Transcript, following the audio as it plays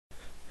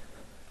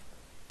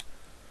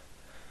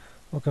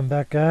Welcome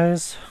back,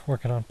 guys.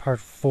 Working on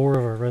part 4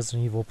 of our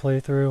Resident Evil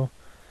playthrough.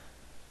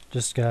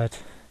 Just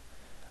got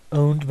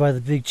owned by the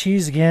big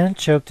cheese again,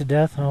 choked to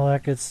death and all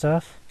that good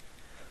stuff.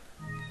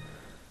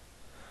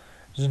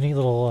 There's a neat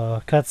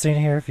little cutscene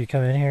here if you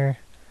come in here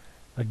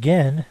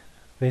again,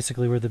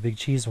 basically where the big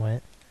cheese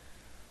went.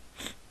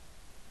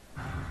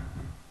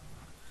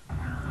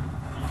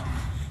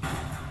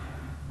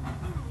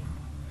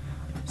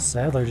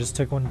 Sadler just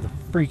took one to the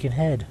freaking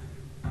head.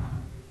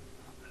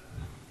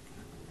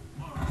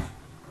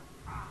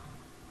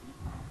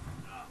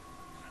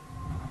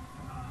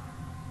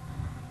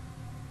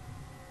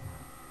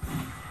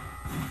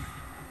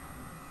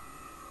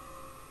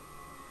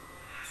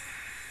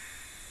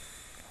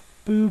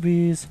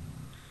 Boobies.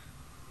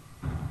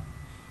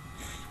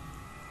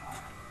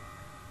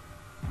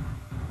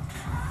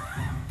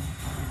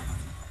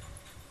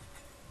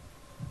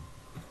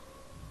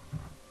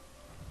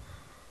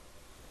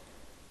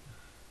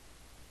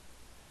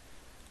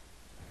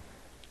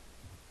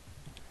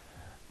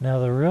 Now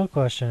the real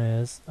question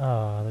is,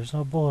 there's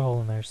no bullet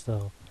hole in there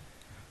still.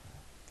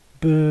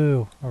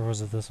 Boo! Or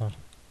was it this one?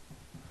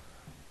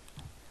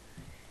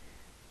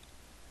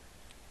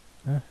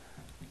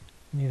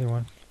 Neither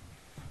one.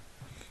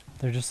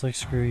 They're just like,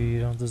 screw you, you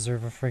don't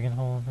deserve a friggin'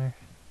 hole in there.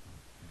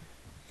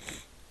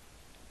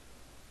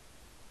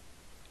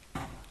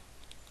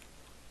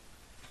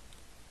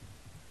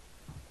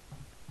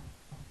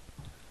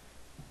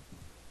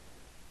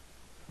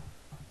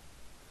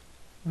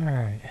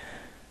 Alright.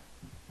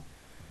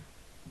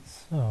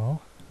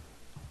 So,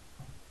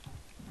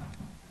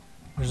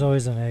 there's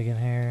always an egg in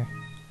here.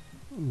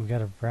 Ooh, we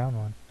got a brown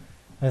one.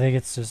 I think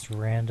it's just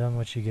random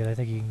what you get. I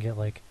think you can get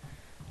like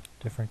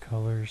different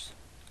colors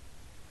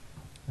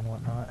and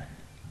whatnot.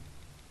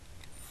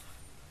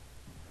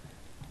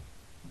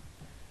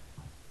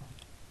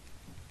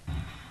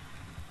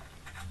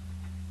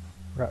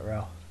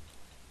 Ruh-roh.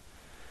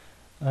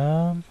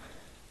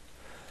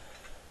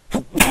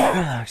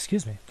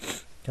 Excuse me.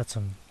 Got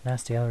some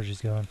nasty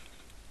allergies going.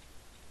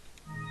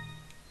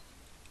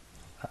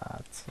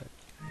 That's it.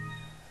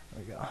 There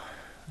we go.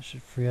 That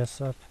should free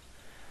us up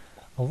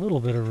a little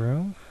bit of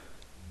room.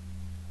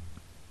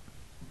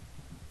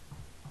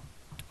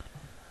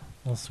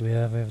 What else do we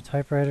have? We have a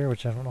typewriter,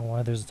 which I don't know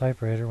why there's a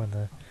typewriter when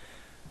the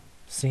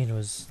scene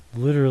was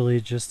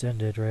literally just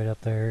ended right up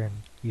there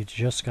and you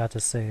just got to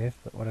save,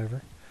 but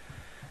whatever.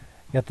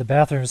 Got the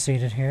bathroom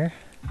scene in here.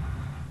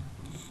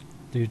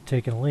 Dude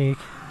taking a leak.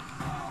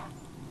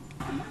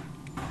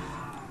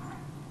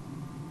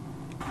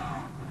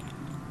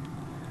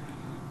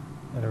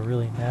 Got a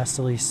really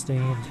nastily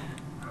stained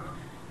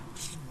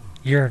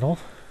urinal.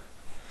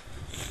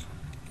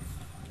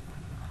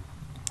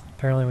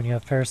 Apparently when you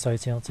have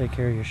parasites you don't take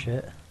care of your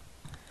shit.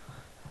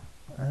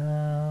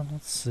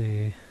 Let's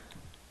see.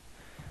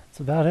 That's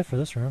about it for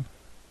this room.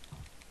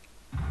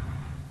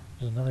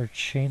 There's another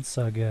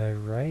chainsaw guy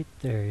right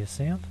there, you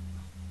see him?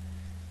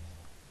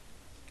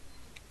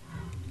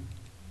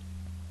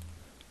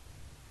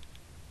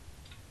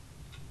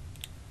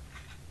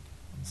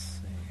 Let's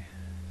see.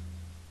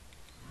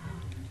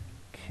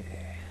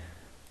 Okay.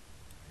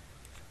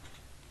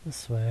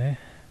 This way.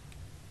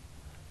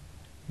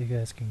 You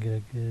guys can get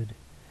a good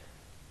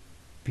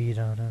beat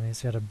on him.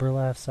 He's got a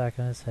burlap sack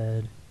on his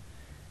head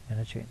and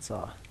a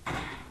chainsaw.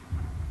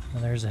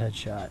 And there's a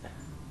headshot.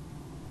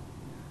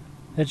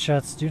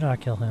 Headshots do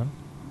not kill him,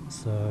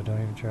 so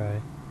don't even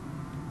try.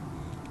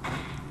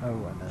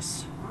 Oh, I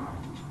missed.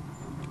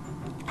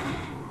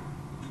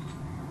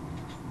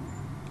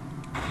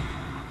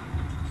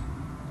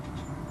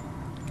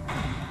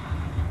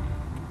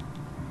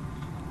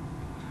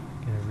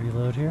 Gonna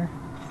reload here.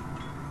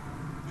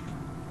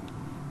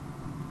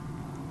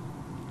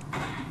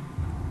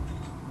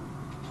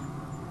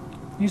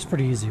 He's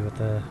pretty easy with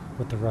the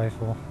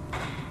rifle.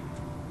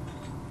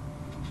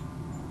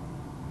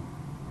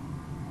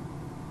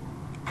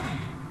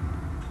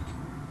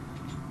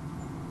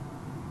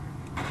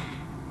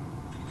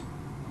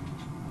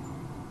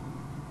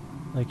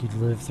 Like you'd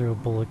live through a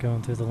bullet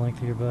going through the length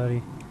of your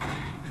body.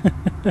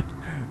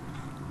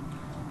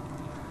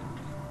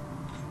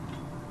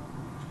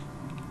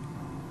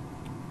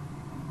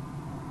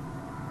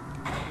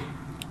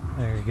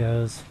 There he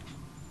goes.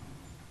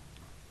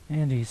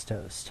 And he's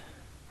toast.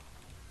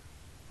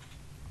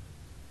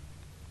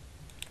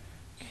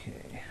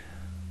 Okay.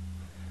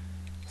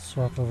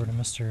 Swap over to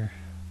Mr.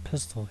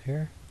 Pistol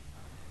here.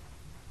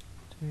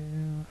 Is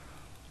there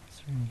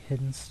any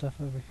hidden stuff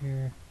over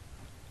here?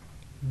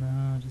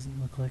 No, it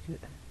doesn't look like it.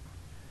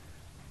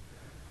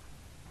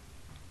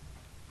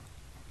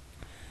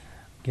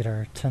 Get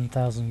our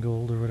 10,000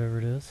 gold or whatever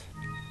it is.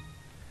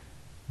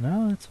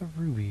 No, it's a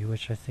ruby,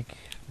 which I think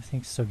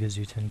still gives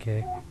you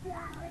 10k.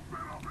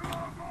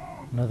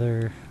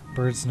 Another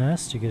bird's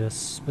nest you get a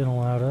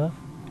spinel out of.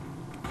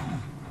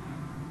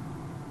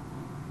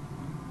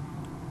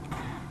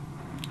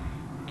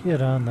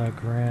 Get on the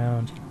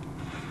ground.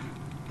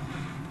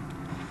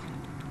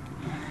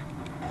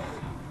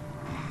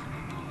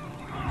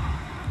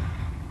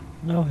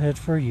 No hit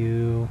for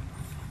you.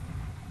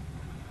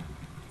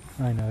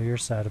 I know, you're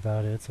sad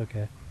about it. It's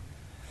okay.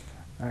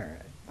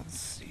 Alright, let's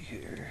see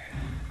here.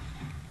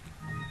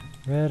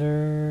 Red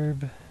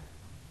herb.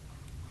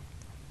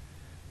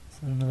 Is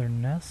that another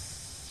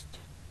nest?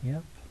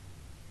 Yep.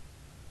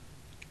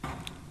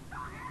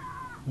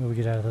 What do we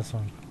get out of this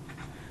one?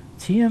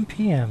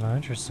 TMPM, oh,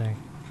 interesting.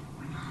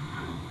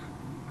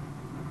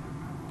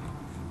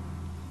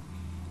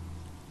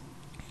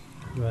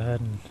 Go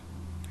ahead and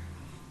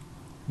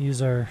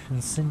use our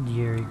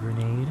incendiary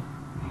grenade.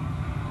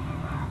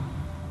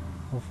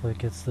 Hopefully it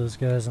gets those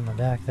guys in the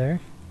back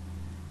there.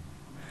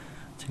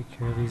 Take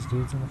care of these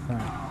dudes in the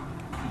front.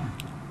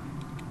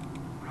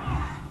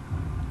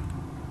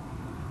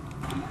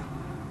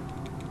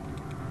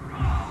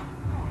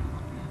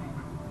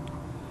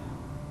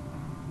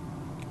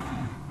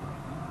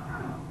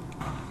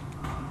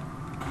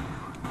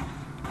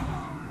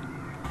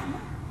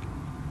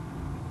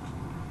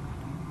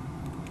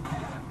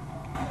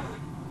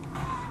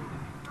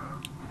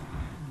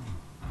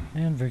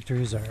 And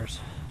victory's ours.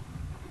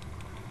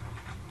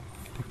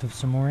 Picked up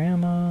some more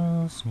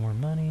ammo, some more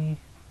money,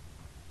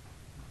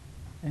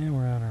 and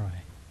we're on our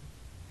way.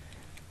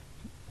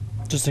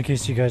 Just in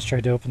case you guys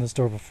tried to open this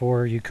door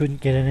before, you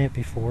couldn't get in it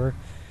before.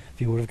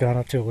 If you would have gone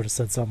up to it, would have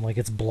said something like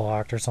it's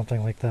blocked or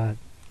something like that.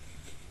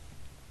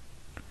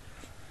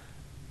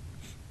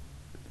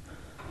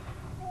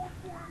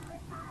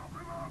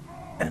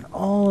 And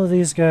all of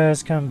these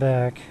guys come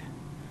back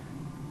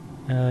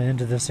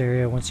into this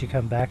area once you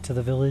come back to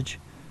the village.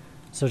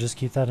 So just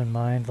keep that in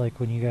mind, like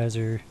when you guys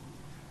are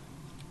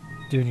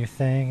doing your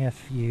thing.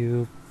 If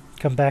you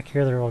come back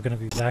here, they're all going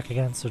to be back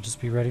again, so just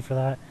be ready for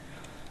that.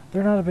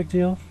 They're not a big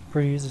deal,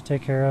 pretty easy to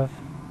take care of.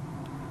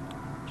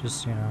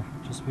 Just, you know,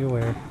 just be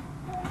aware.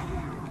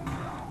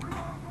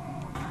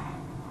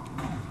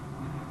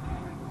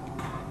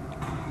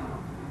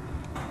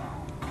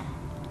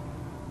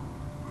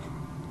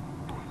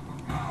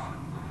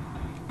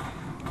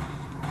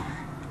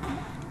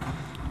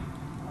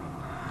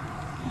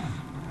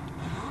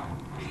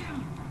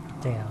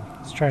 Damn,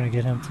 I was trying to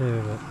get him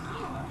too, but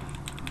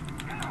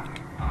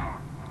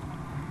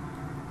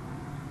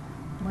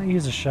might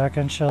use a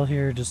shotgun shell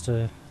here just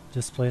to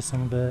displace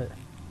him a bit.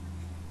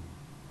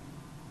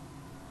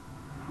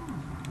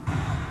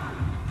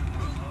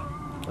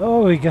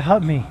 Oh, he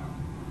got me.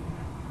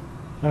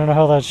 I don't know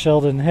how that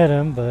shell didn't hit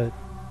him, but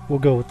we'll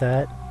go with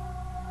that.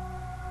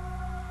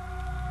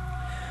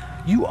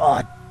 You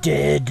are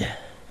dead.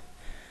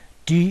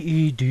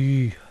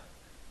 D-E-D.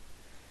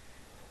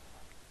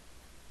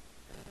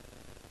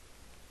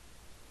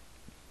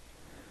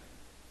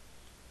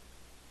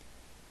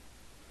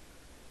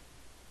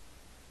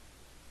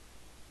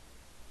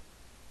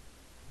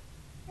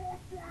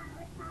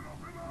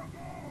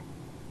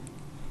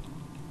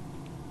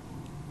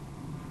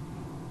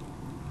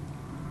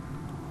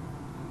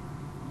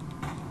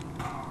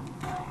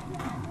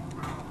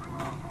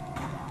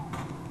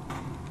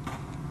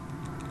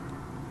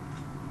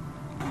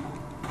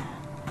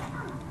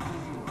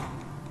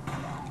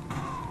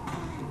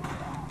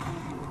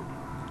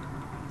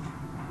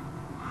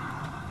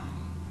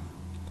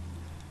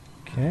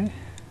 Okay.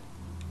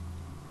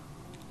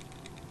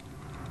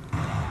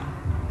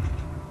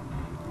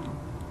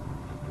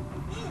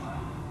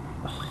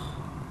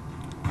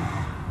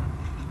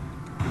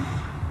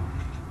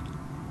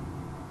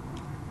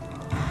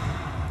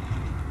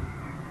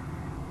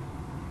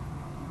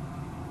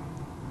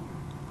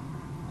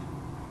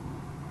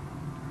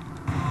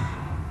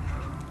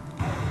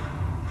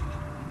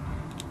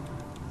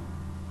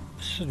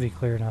 Should be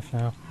clear enough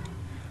now.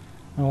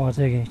 I don't want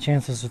to take any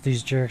chances with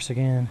these jerks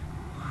again.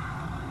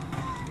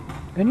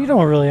 And you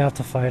don't really have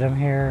to fight them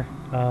here.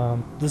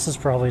 This is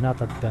probably not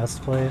the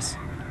best place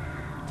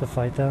to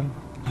fight them.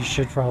 You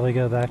should probably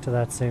go back to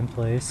that same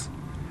place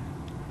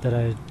that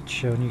I had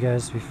shown you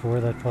guys before.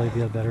 That'd probably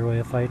be a better way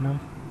of fighting them.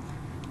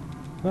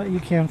 But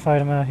you can fight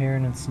them out here,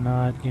 and it's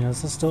not, you know,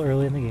 this is still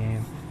early in the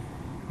game.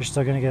 You're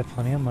still going to get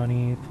plenty of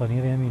money, plenty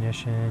of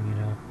ammunition, you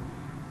know.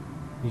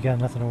 You got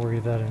nothing to worry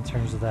about in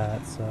terms of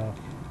that, so...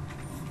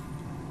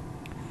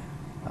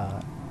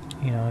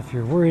 you know, if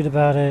you're worried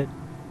about it,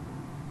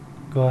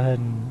 go ahead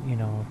and, you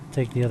know,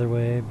 take the other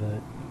way,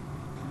 but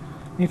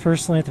me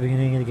personally, at the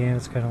beginning of the game,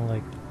 it's kind of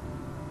like,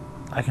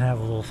 I can have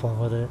a little fun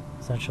with it,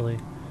 essentially.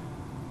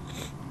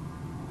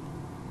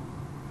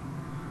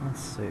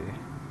 Let's see.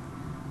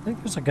 I think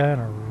there's a guy on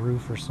a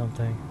roof or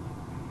something.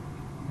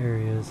 There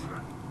he is.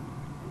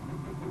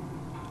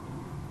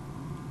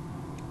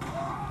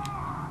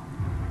 I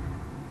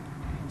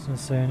was gonna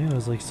say, I knew it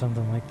was like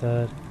something like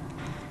that.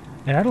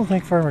 And I don't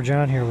think Farmer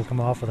John here will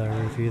come off of that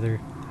roof either.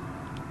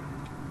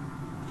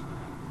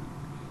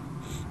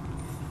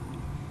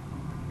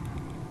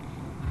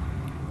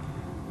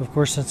 Of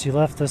course, since you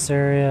left this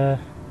area,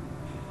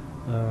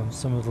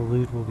 some of the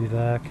loot will be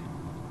back.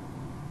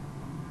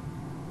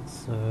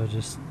 So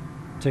just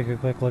take a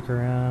quick look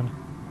around.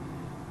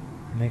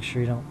 Make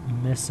sure you don't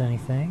miss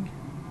anything.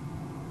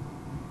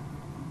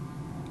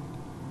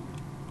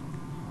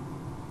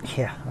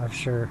 Yeah, I'm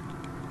sure.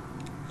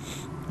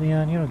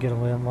 Leon, you don't get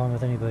along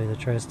with anybody that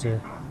tries to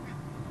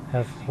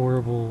have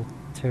horrible,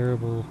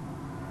 terrible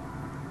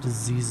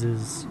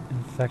diseases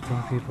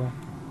infecting people.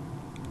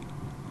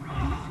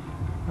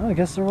 Oh, I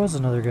guess there was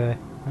another guy.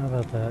 How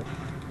about that?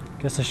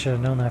 Guess I should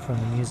have known that from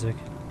the music.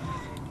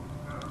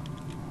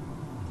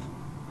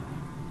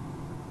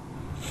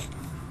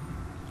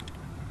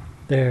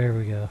 There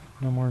we go.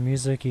 No more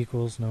music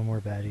equals no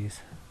more baddies.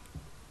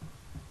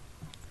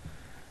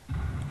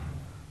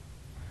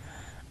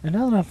 And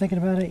now that I'm thinking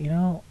about it, you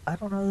know, I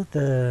don't know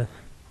that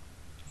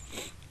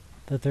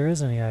there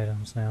is any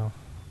items now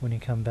when you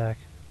come back,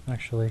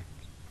 actually. I'm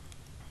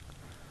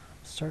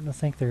starting to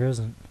think there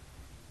isn't.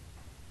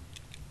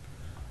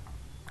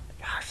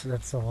 Gosh,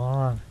 that's so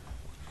long.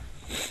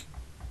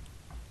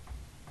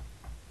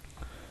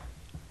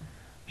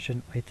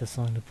 Shouldn't wait this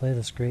long to play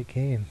this great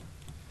game.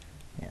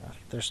 Yeah,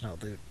 there's no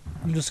loot.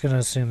 I'm just gonna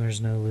assume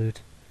there's no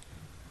loot.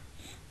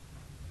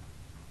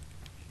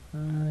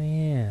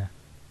 Yeah.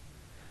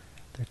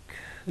 There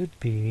could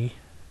be.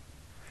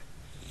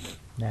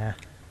 Nah,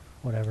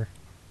 whatever.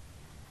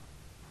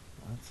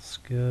 Let's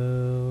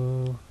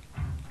go.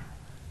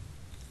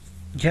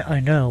 Yeah,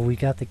 I know, we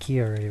got the key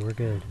already, we're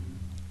good.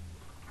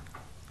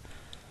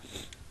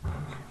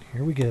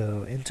 Here we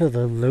go, into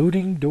the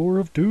loading door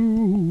of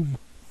doom.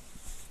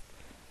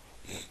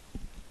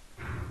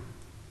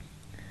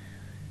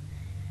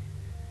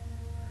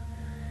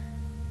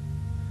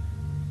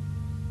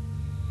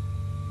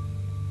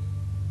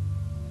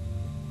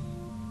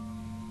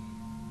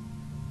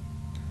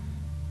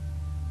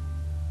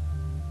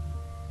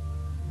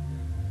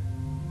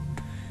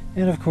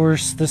 And of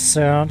course, this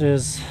sound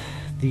is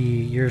the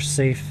 "you're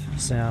safe"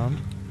 sound.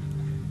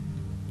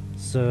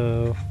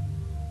 So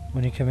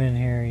when you come in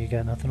here, you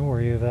got nothing to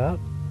worry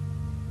about.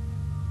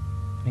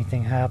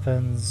 Anything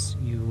happens,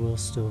 you will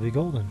still be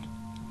golden.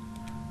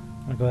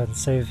 I'll go ahead and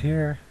save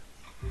here,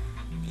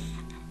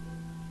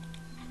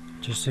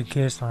 just in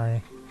case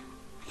my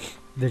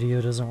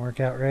video doesn't work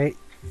out right.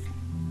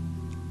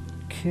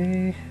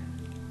 Okay.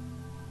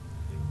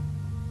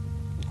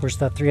 Of course,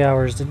 that 3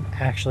 hours didn't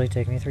actually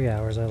take me 3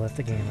 hours. I left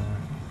the game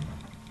on.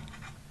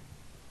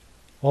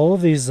 All of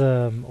these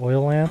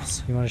oil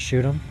lamps, you want to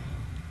shoot them?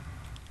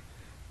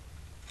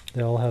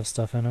 They all have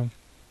stuff in them.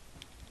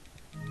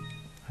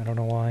 I don't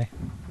know why,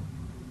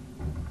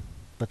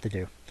 but they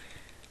do.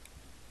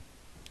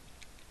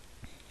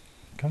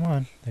 Come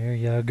on, there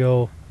you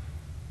go.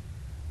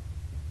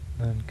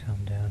 Then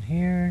come down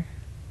here.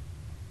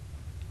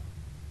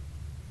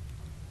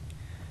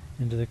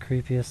 Into the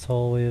creepiest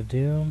hallway of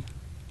doom.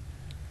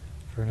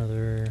 For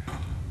another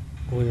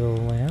oil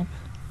lamp.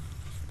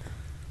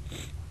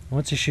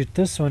 Once you shoot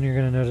this one, you're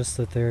going to notice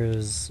that there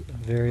is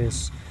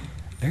various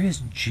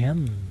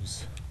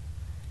gems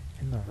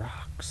in the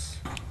rocks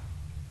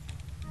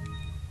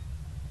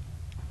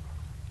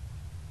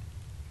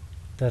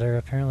that are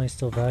apparently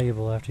still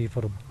valuable after you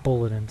put a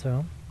bullet into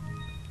them.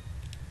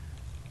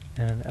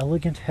 And an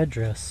elegant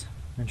headdress.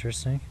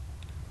 Interesting.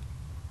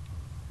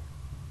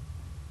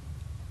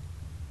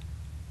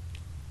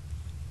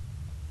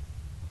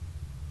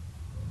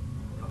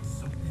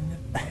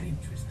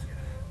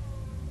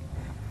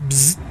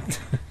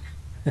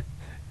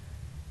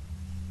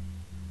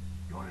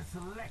 Got a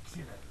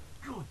selection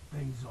of good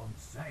things on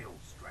sale,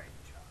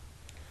 stranger.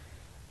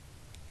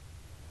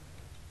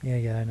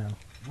 Yeah, I know.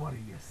 What are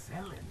you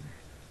selling?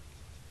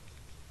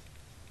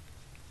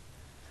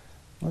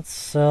 Let's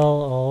sell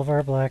all of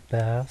our black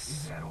bass.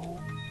 Is that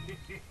all?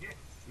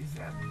 Is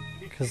that...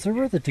 Because they're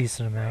worth a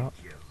decent amount.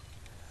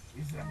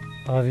 Is that...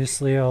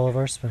 Obviously, all of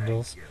our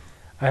spindles.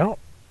 I don't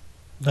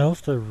know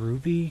if the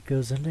ruby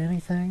goes into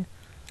anything,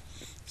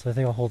 so I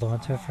think I'll hold on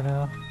to it for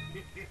now.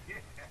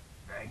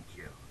 Thank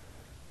you.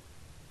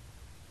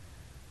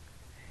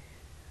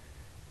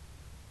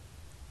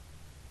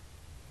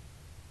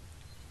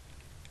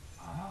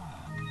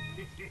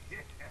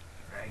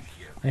 Thank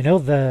you. I know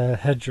the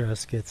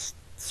headdress gets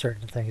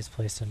certain things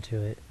placed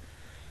into it.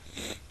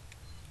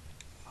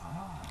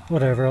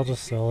 Whatever, I'll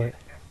just sell it.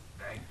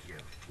 Thank you.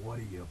 What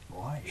are you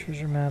buying?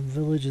 Treasure map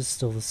village is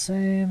still the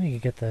same. You can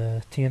get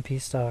the TMP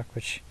stock,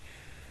 which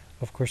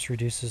of course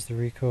reduces the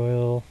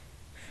recoil.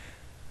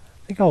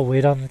 I think I'll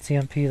wait on the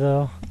TMP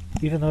though.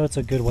 Even though it's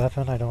a good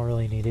weapon, I don't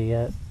really need it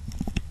yet.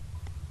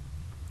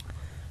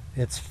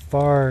 It's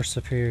far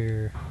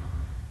superior,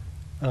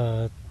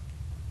 the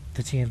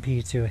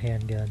TMP to a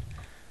handgun.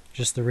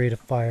 Just the rate of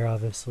fire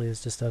obviously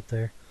is just up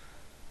there.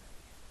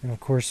 And of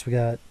course we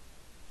got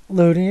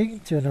loading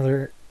to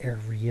another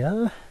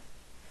area.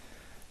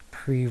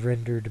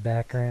 Pre-rendered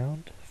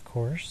background, of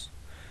course.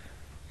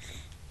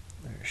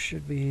 There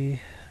should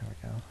be, there we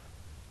go.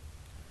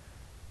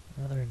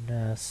 Another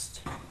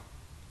nest.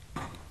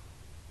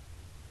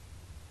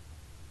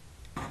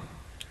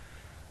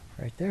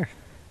 Right there.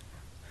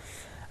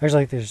 Actually,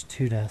 like there's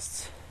two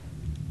nests.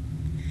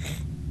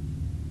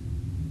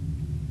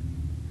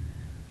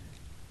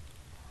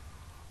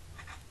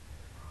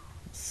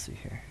 Let's see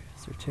here.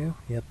 Is there two?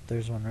 Yep,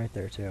 there's one right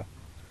there too.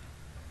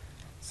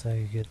 So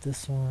you get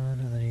this one,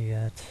 and then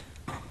you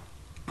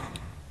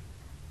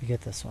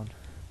get this one.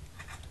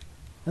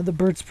 And the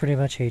birds pretty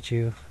much hate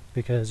you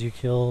because you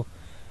kill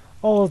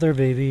all their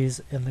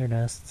babies in their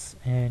nests,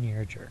 and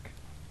you're a jerk.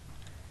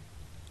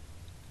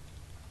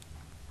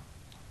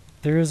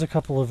 There is a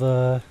couple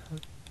of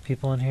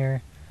people in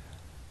here.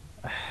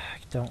 I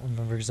don't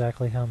remember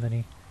exactly how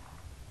many.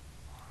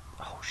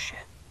 Oh shit,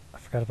 I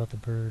forgot about the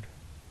bird.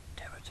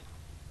 Damn it.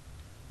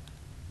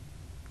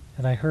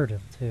 And I heard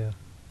him too.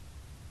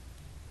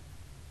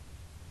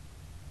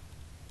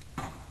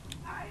 Well,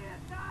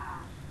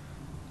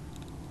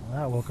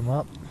 that woke him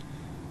up.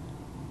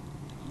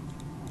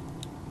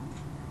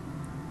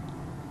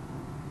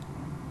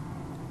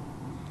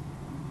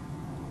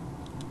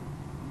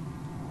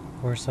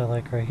 Horse I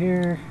like right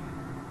here.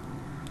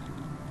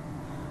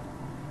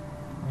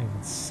 I don't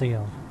even see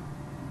them.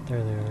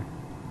 There they are.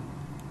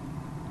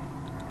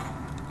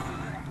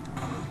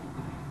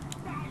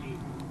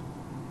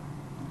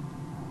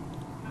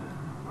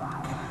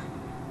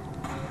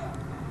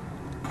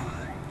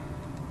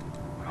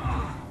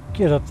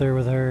 Get up there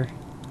with her.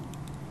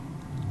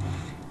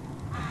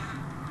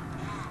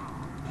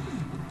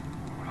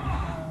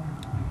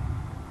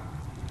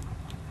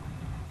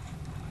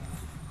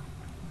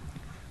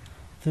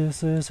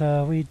 This is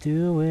how we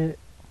do it.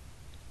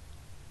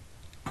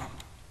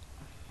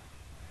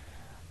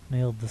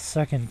 Nailed the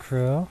second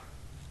crow.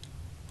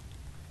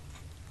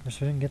 Of course,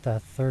 we didn't get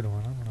that third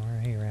one. I don't know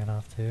where he ran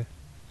off to.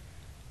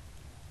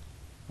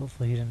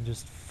 Hopefully he didn't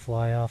just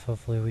fly off.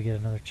 Hopefully we get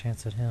another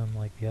chance at him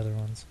like the other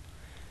ones.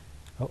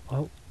 Oh,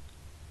 oh.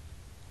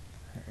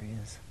 There he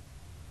is.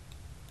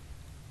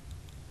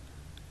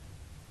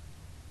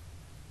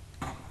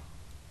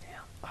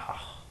 Damn.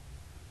 Oh.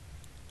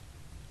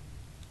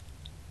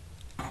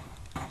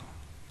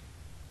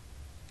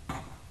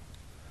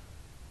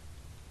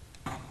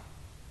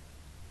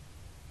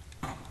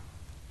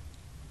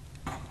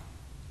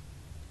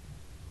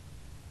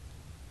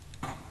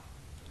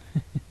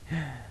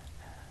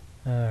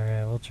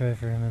 Alright, we'll try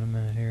for him in a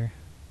minute here.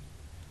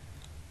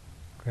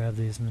 Grab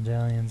these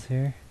medallions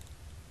here.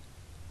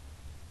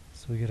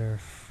 So we get our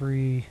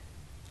free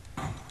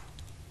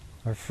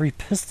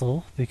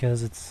pistol,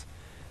 because it's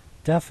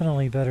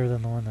definitely better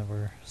than the one that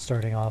we're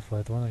starting off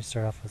with. The one we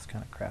start off with is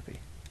kind of crappy.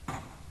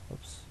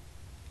 Oops.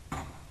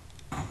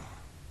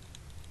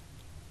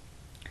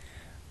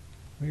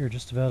 We are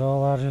just about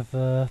all out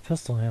of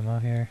pistol ammo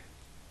here.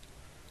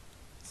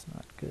 It's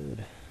not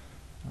good.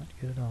 Not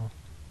good at all.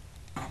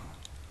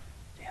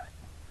 Damn it.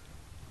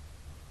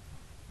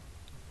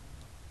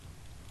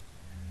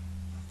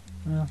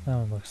 Well, that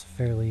one looks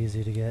fairly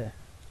easy to get.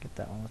 Get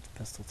that one with the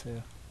pistol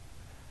too.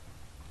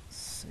 Let's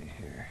see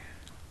here.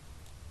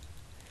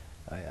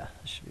 Oh yeah,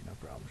 this should be no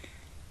problem.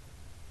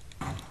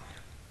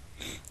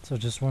 So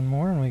just one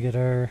more and we get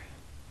our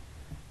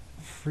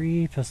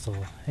free pistol.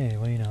 Hey,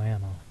 what do you know,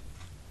 ammo.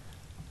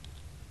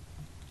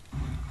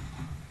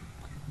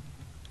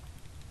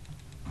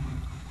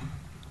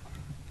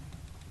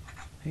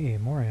 Hey,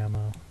 more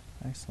ammo.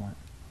 Excellent.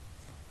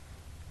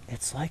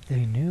 It's like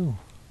they knew.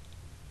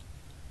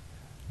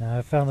 Now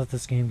I found that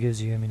this game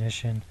gives you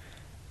ammunition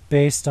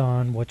based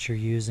on what you're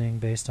using,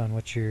 based on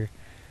what you're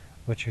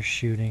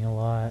shooting a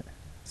lot,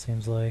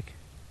 seems like.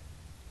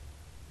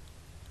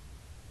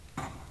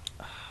 Oh,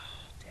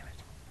 damn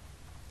it.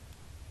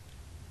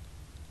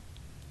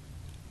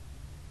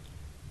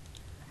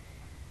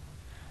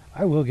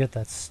 I will get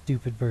that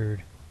stupid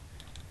bird.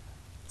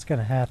 It's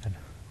gonna happen.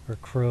 Or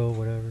crow,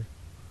 whatever.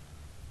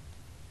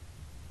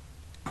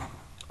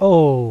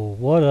 Oh,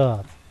 what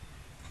up?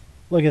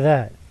 Look at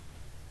that.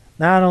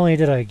 Not only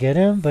did I get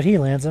him, but he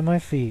lands on my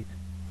feet.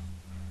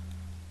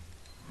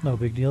 No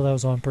big deal, that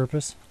was on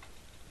purpose.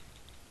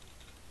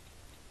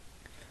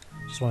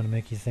 Just wanted to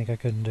make you think I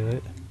couldn't do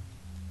it.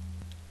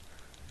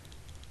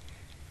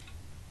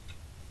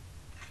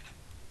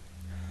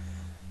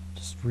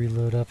 Just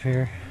reload up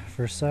here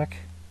for a sec.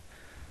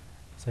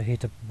 So I hate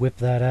to whip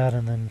that out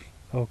and then,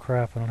 oh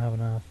crap, I don't have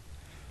enough.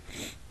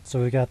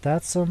 So we got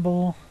that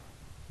symbol.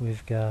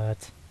 We've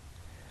got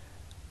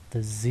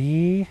the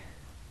Z.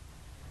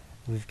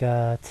 We've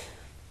got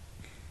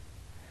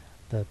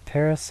the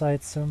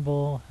parasite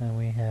symbol, and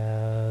we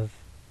have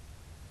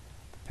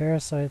the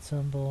parasite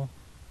symbol.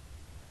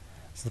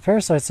 So the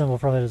parasite symbol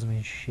probably doesn't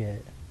mean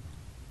shit.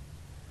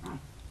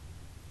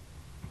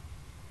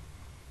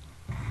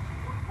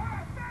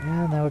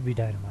 And that would be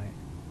dynamite.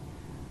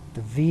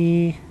 The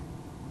V.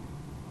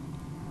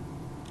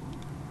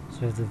 So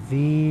we have the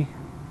V,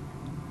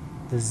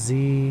 the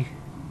Z.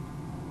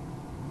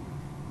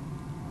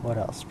 What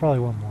else? Probably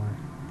one more.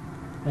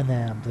 And the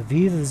M. The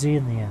V, the Z,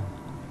 and the M.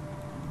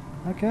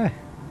 Okay.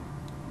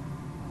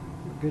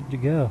 We're good to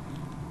go.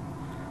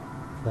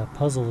 For that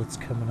puzzle that's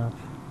coming up.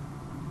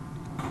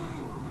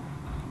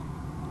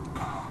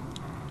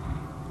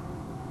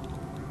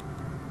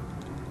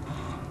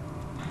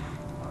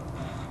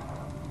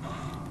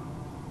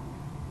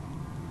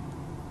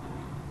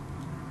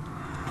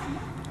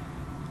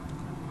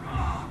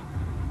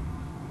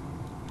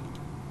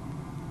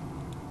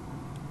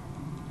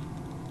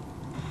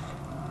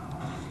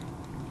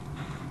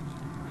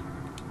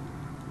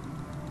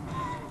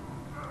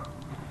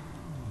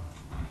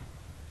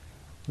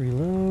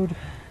 Reload.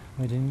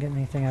 We didn't get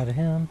anything out of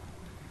him.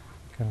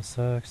 Kinda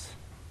sucks.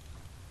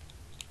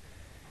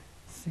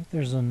 I think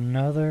there's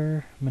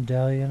another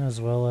medallion as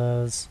well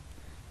as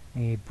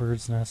a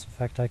bird's nest. In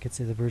fact, I could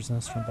see the bird's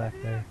nest from back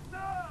there.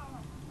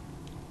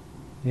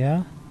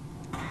 Yeah?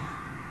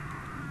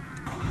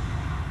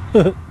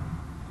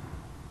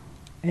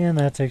 And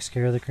that takes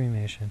care of the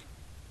cremation.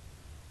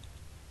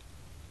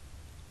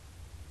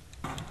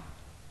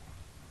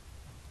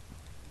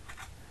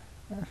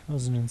 That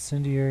was an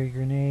incendiary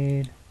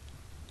grenade.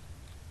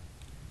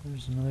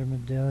 There's another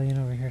medallion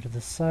over here to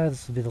the side.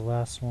 This will be the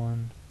last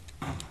one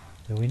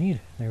that we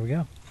need. There we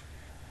go.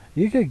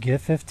 You could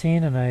get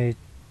 15, and I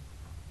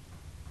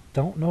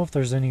don't know if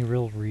there's any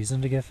real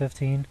reason to get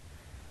 15.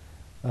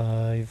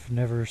 I've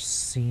never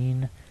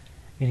seen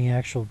any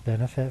actual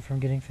benefit from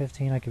getting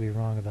 15. I could be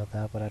wrong about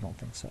that, but I don't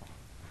think so.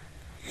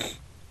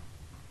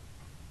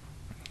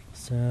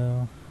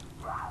 So,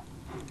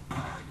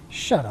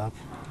 shut up.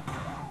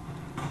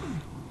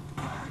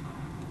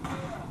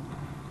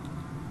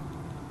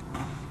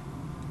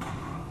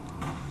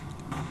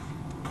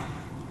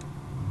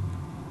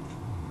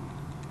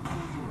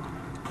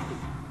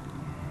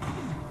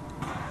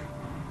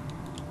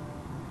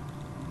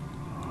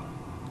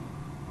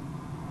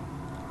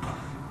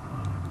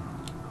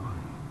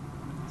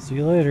 See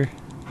you later.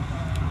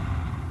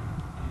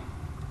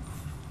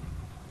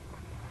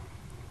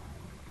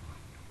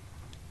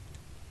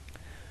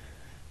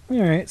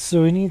 Alright,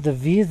 so we need the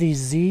V, the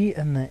Z,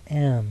 and the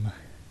M.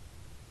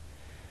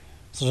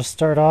 So to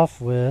start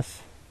off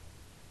with,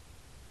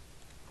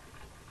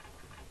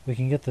 we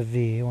can get the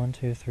V. 1,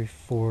 2, 3,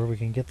 4. We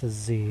can get the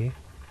Z.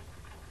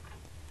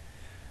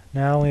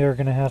 Now we are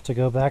going to have to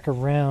go back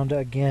around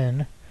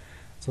again.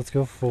 So let's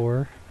go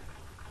 4.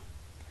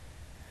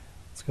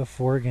 Let's go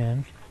 4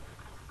 again.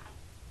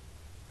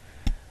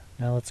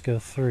 Now let's go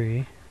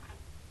 3.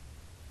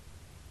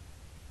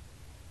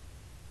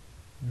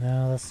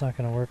 No, that's not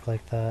going to work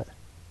like that.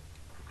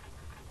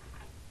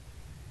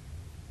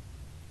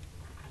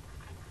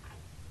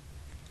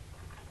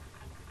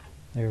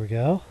 There we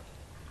go.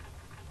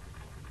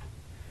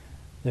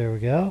 There we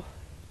go.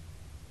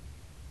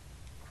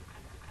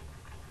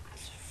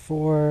 It's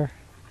 4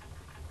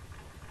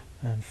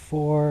 and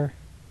 4.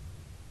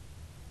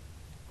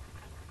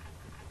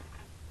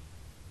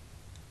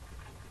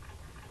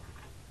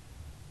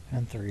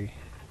 And 3.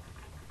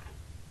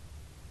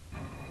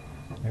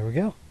 There we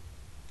go.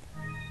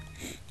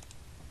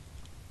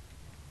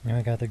 Now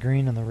I got the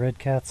green and the red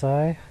cat's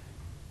eye.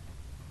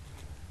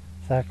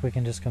 In fact, we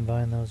can just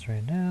combine those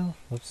right now.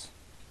 Whoops.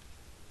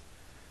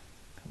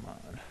 Come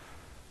on.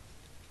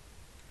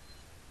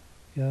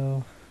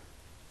 Go.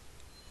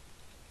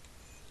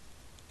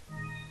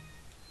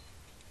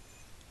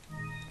 There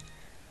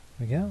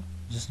we go.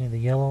 Just need the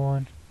yellow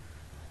one.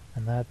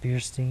 And that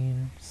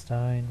Stein,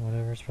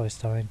 whatever, it's probably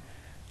Stein.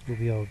 We'll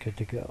be all good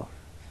to go.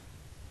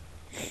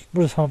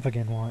 What does Hump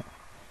again want?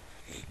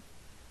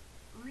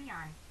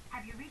 Leon,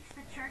 have you reached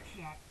the church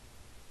yet?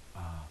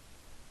 Well,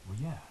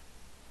 yeah.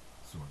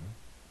 Sort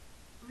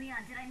of. Leon,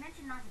 did I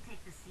mention not to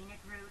take the scenic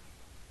route?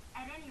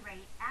 At any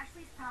rate,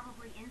 Ashley's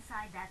probably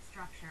inside that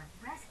structure.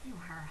 Rescue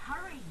her,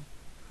 hurry!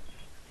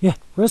 Yeah,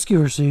 rescue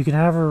her so you can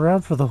have her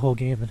around for the whole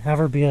game and have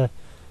her be a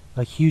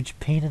huge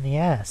pain in the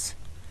ass.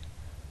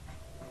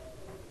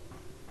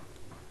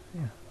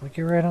 Yeah, we'll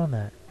get right on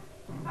that.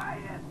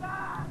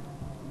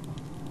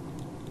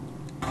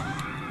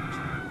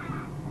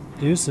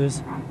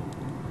 Deuces.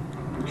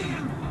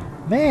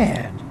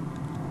 Man!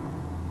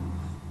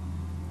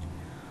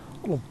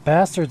 Little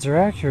bastards are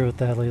accurate with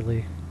that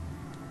lately.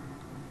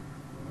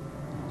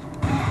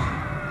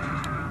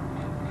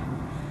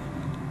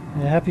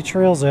 Yeah, happy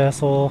trails,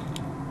 asshole.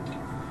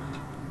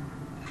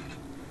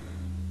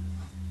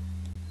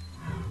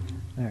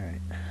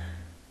 Alright.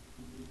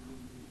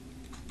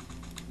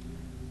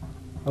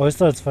 I always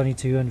thought it's funny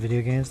too in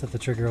video games that the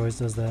trigger always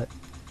does that.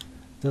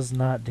 Does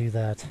not do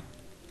that.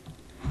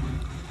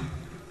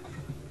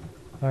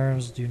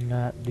 Firearms do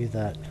not do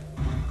that.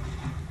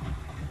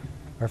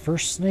 Our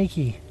first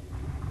snaky.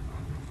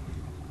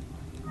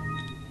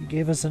 He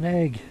gave us an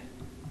egg.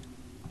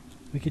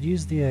 We could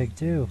use the egg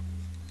too.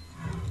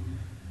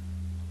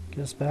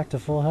 Get us back to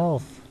full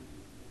health.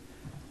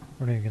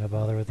 We're not even gonna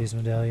bother with these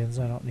medallions.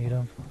 I don't need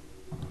them.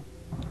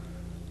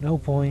 No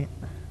point.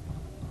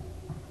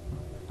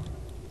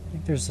 I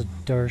think there's a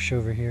Darsh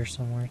over here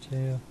somewhere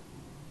too.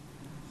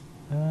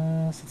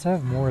 Since I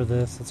have more of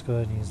this, let's go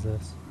ahead and use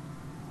this.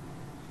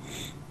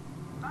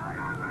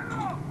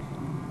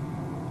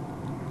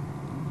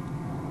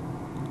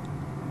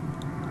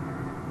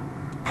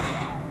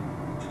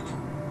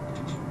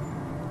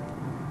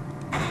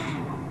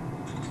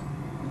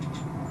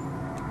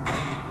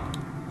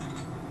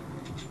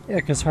 Yeah,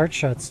 because heart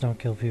shots don't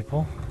kill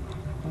people.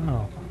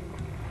 Oh.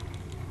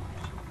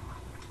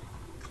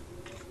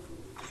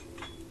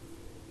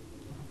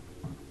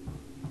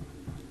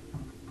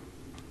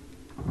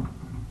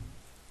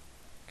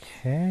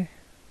 Okay.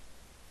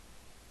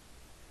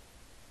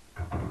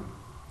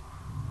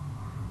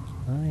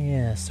 Oh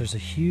yes, there's a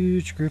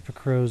huge group of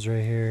crows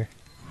right here.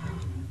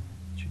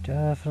 That you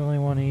definitely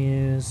want to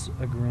use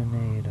a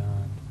grenade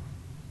on.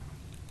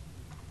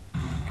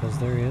 because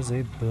there is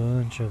a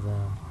bunch of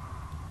them.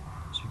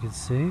 As you can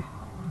see.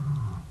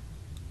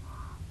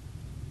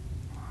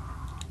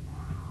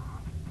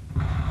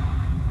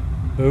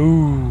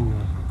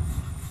 Boom!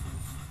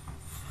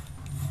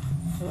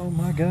 Oh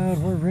my god,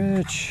 we're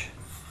rich!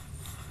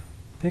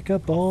 Pick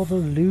up all the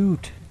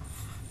loot!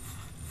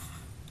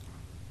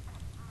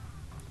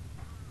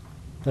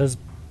 That is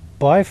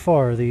by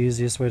far the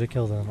easiest way to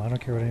kill them. I don't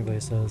care what anybody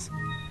says.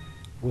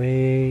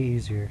 Way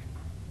easier.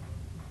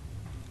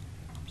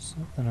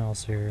 Something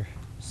else here.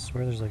 I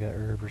swear there's like a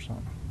herb or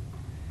something.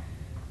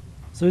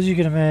 So as you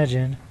can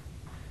imagine,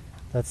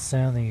 that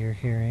sound that you're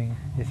hearing,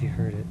 if you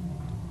heard it,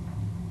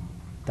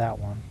 that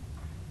one.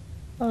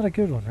 Not a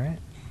good one, right?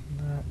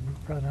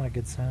 Probably not a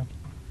good sound.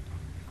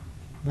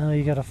 No,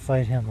 you gotta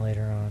fight him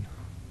later on.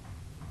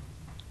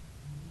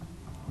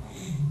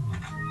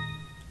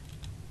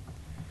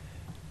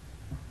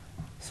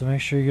 So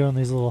make sure you go in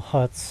these little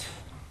huts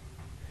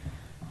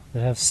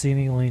that have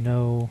seemingly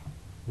no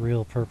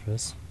real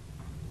purpose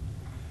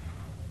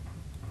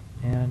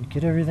and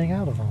get everything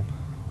out of them.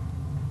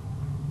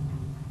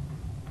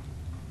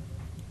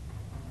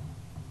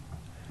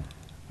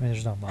 I mean,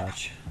 there's not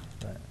much,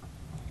 but...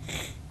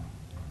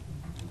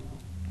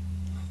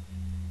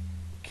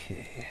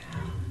 Okay.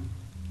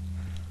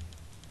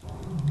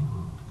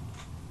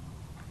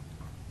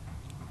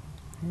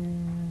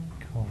 And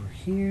go over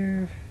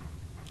here.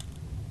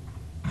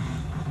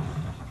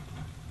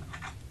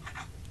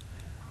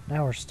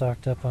 Now we're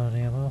stocked up on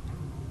ammo.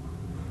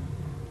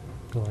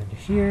 Go into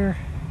here.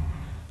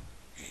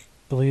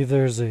 Believe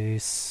there's a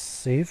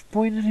save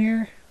point in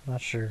here.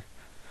 Not sure.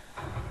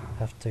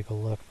 Have to take a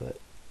look, but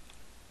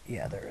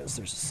yeah, there is.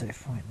 There's a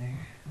save point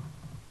there.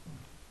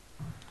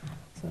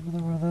 Is that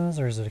another one of those,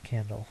 or is it a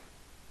candle?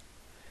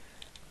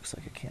 Looks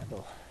like a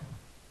candle.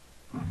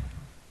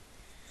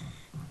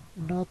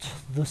 Not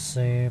the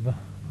same.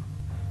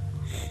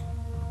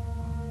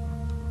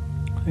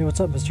 Hey, what's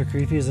up, Mr.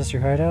 Creepy? Is this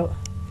your hideout?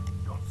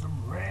 Got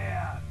some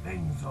rare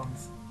things on.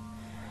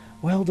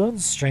 Well done,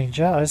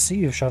 stranger. I see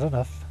you've shot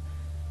enough.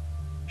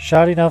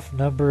 Shot enough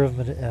number of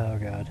minutes. Oh,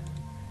 God.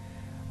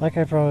 Like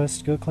I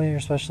promised, go clean your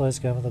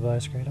specialized gun with the buy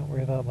screen. Don't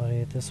worry about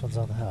money. This one's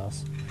on the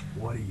house.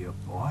 What are you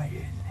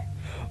buying?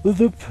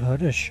 The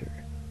Punisher.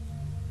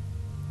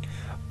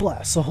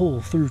 Blasts a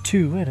hole through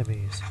 2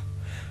 enemies.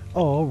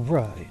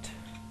 Alright.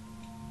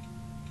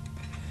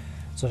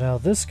 So now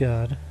this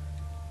gun...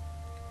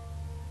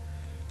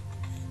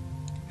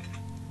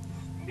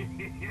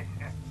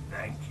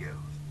 Thank you.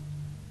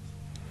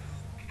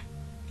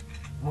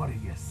 What are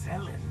you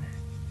selling?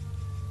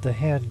 the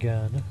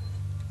handgun.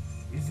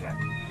 Is that...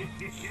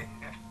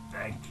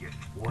 Thank you.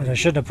 What And are I you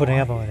shouldn't have put buying?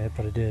 ammo in it,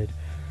 but I did.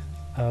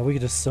 We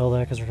could just sell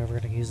that because we're never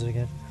going to use it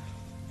again.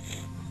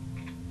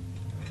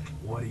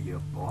 What are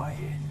you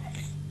buying?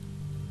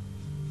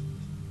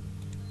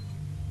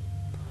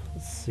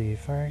 Let's see,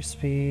 firing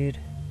speed.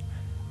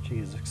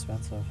 Geez,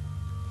 expensive.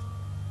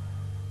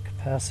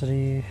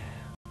 Capacity.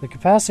 The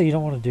capacity you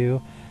don't want to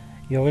do.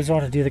 You always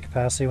want to do the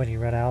capacity when you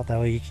run out. That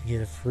way you can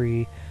get a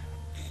free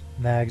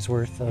mag's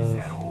worth Is of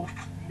that all?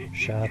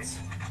 shots.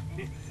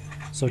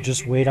 So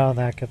just wait on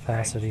that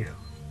capacity.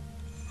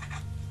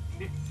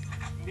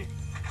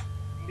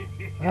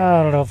 I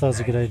don't know if that was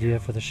a good idea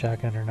for the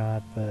shotgun or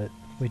not, but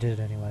we did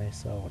it anyway,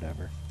 so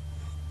whatever.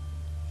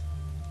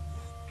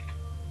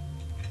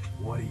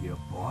 What are you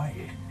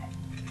buying?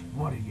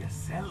 What are you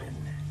selling?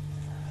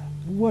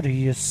 What are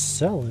you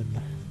selling?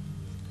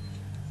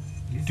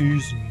 Is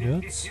These that-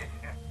 nuts?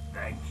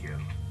 Thank you.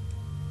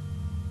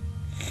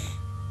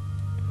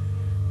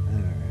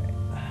 Alright.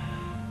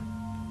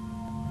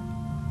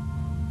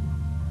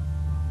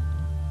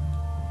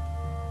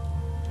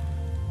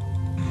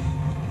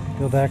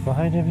 Go back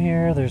behind him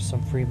here. There's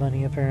some free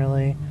money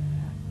apparently.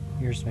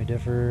 Yours may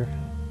differ.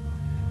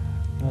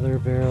 Another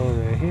barrel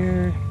right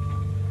here.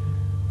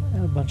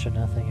 And a bunch of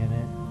nothing in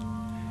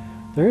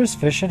it. There is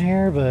fish in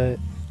here, but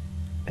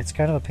it's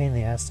kind of a pain in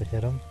the ass to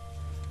hit them.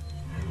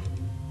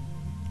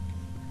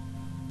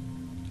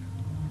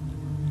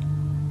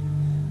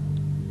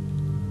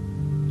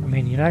 I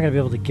mean, you're not going to be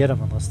able to get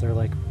them unless they're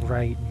like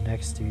right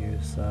next to you,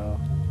 so...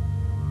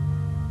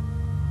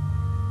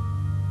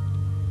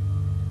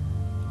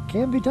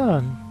 Can be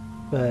done,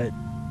 but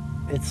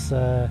it's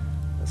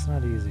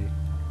not easy.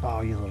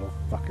 Oh, you little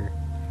fucker.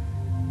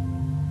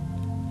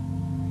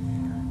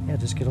 Yeah,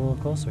 just get a little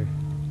closer.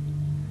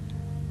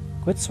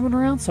 Quit swimming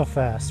around so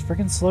fast.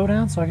 Freaking slow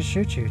down so I can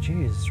shoot you.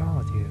 Jeez, what's wrong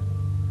with you?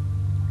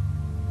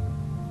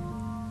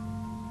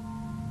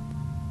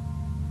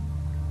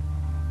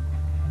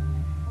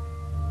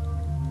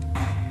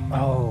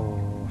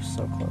 Oh,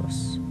 so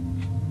close.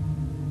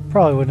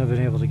 Probably wouldn't have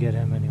been able to get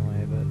him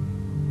anyway, but...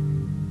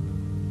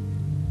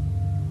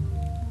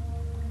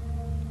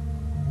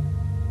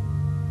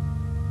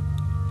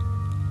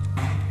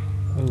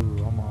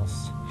 Ooh,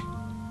 almost.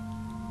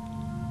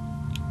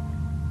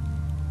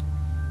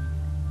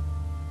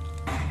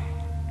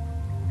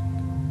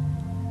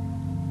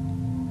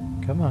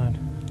 Come on.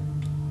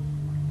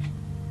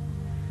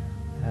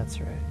 That's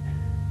right.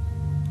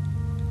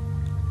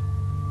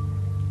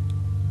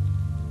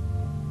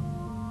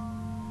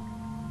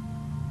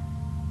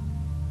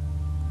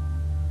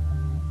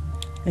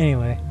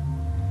 Anyway,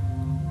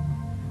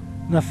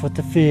 enough with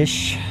the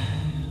fish.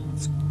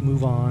 Let's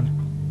move on.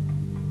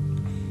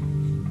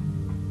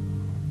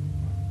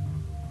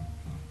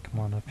 Come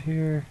on up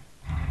here.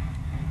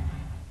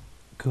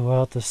 Go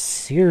out the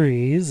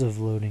series of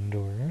loading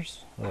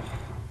doors. Ugh,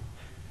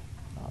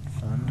 not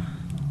fun.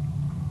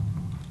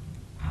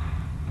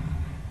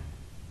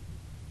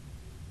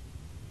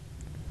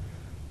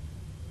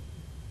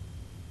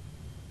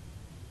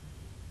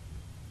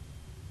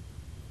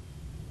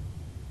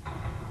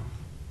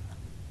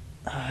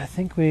 I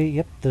think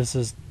yep, this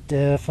is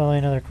definitely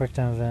another quick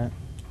time event.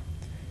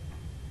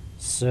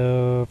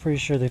 So, pretty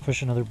sure they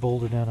push another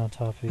boulder down on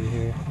top of you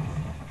here.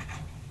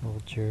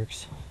 Little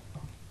jerks.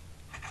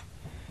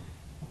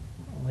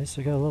 At least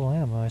we got a little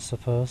ammo, I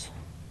suppose.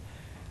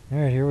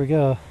 Alright, here we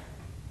go.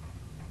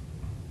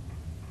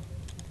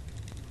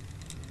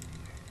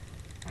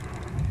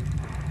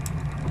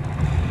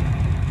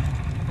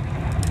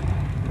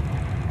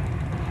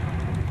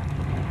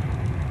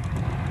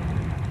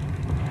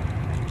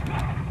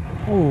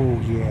 Oh,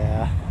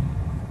 yeah.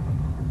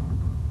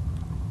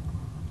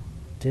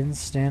 Didn't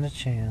stand a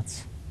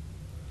chance.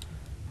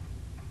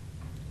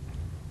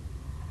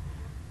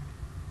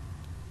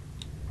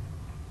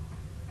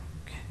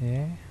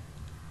 Okay.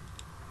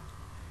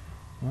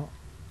 Well.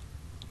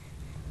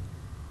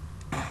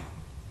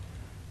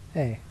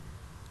 Hey.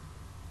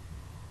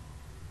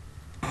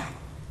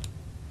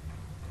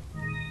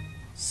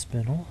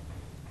 Spinel.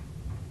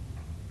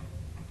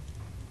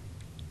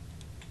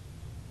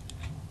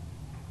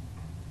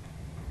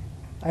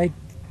 I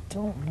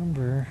don't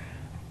remember.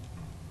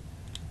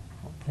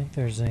 I don't think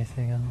there's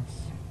anything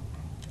else.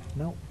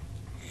 Nope.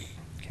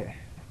 Okay.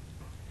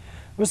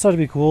 I always thought it'd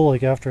be cool,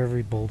 like after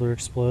every boulder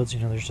explodes, you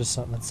know, there's just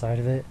something inside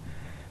of it.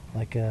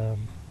 Like, I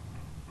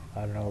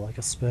don't know, like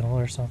a spinel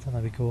or something.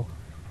 That'd be cool.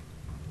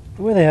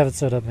 The way they have it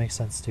set up makes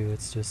sense too.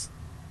 It's just...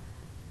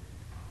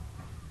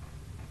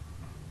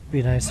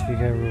 be nice if you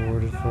got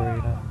rewarded for it,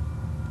 you know?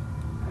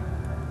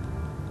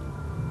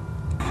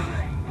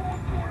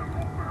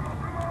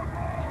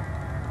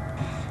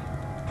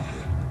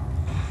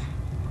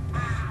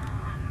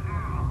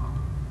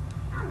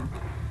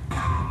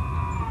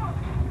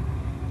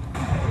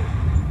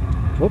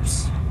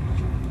 Whoops.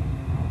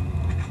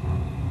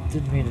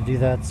 Didn't mean to do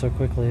that so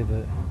quickly, but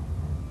it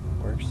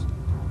works.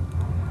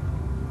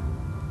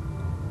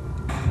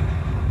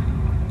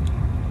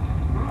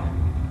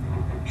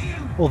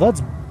 Well,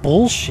 that's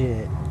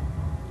bullshit.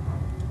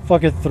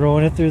 Fucking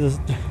throwing it through the...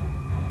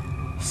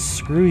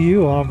 Screw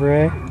you,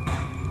 hombre.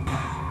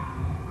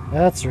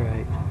 That's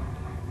right.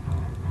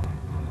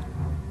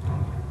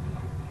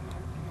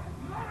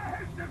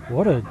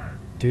 What a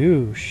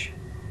douche.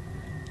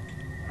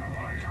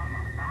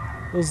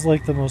 It was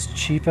like the most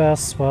cheap-ass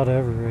spot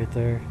ever right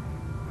there.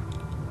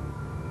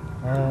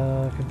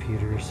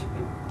 Computers.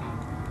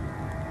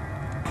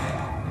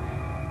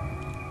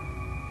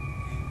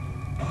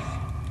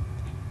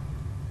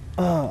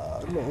 Ah,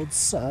 Lord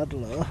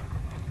Sadler.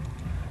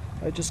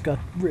 I just got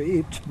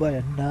raped by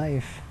a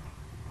knife.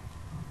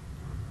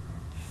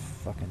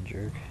 Fucking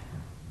jerk.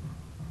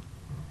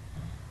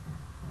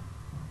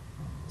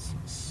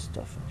 Some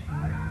stuff in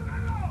here.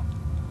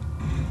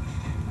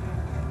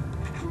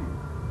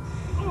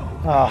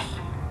 Ah,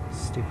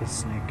 stupid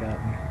snake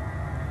got me.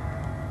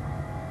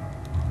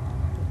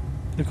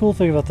 The cool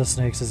thing about the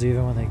snakes is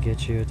even when they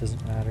get you, it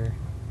doesn't matter.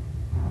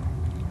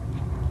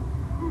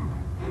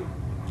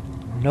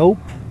 Nope.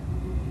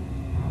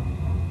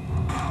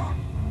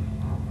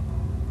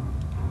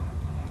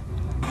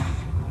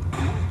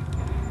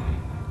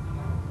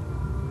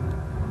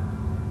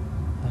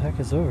 The heck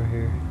is over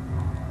here?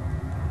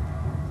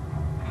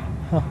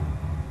 Huh.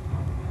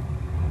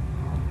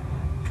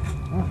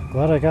 Oh,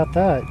 glad I got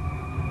that.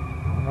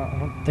 I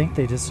don't think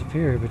they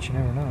disappear, but you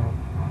never know.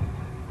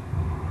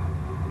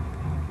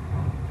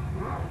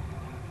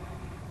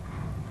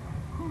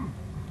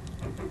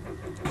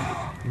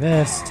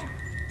 Missed.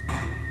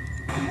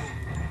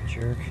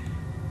 Jerk.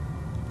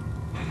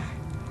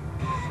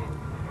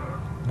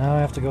 Now I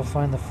have to go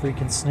find the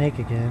freaking snake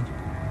again.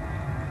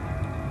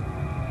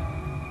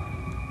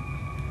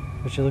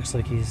 Which it looks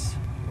like he's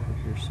over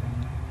here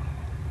somewhere.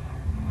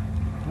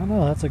 Oh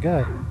no, that's a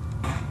guy.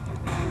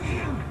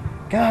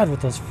 God,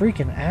 with those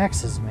freaking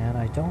axes, man,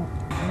 I don't...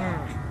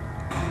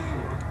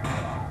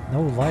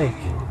 No like.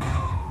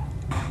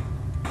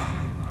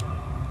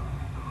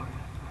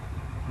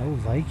 No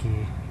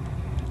likey.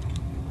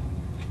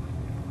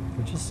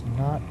 They're just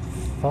not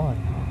fun.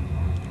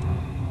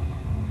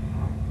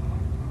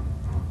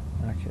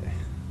 Okay.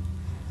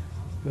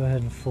 Go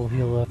ahead and full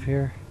heal up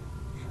here.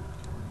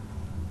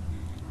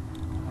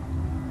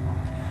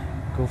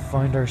 Go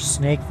find our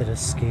snake that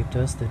escaped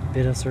us, that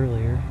bit us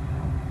earlier.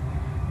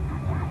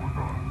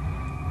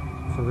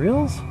 For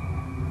reals?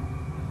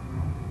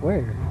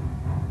 Where?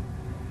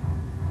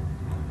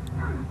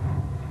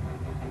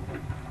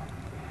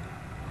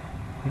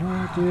 You know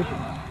what, dude?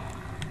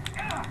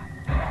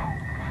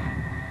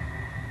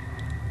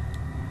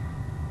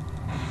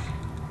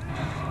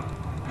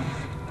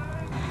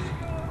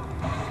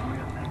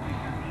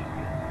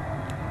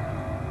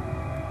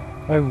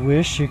 I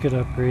wish you could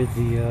upgrade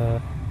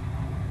the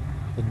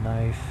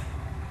knife,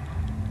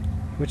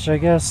 which I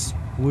guess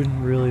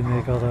wouldn't really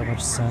make all that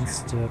much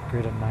sense to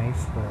upgrade a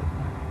knife, but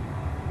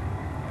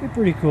it'd be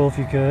pretty cool if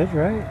you could,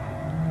 right?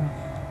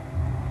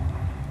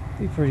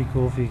 It'd be pretty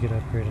cool if you could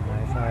upgrade a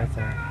knife, I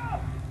think.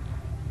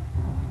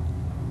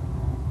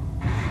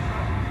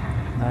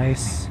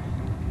 Nice.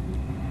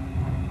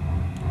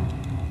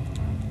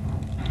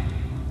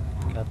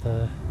 Got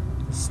the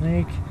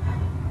snake.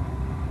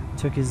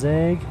 Took his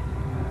egg.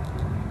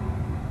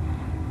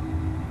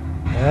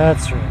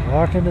 That's right.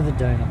 Walk into the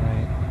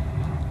dynamite.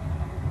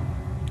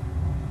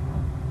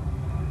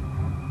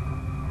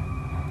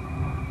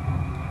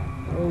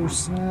 Oh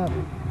snap.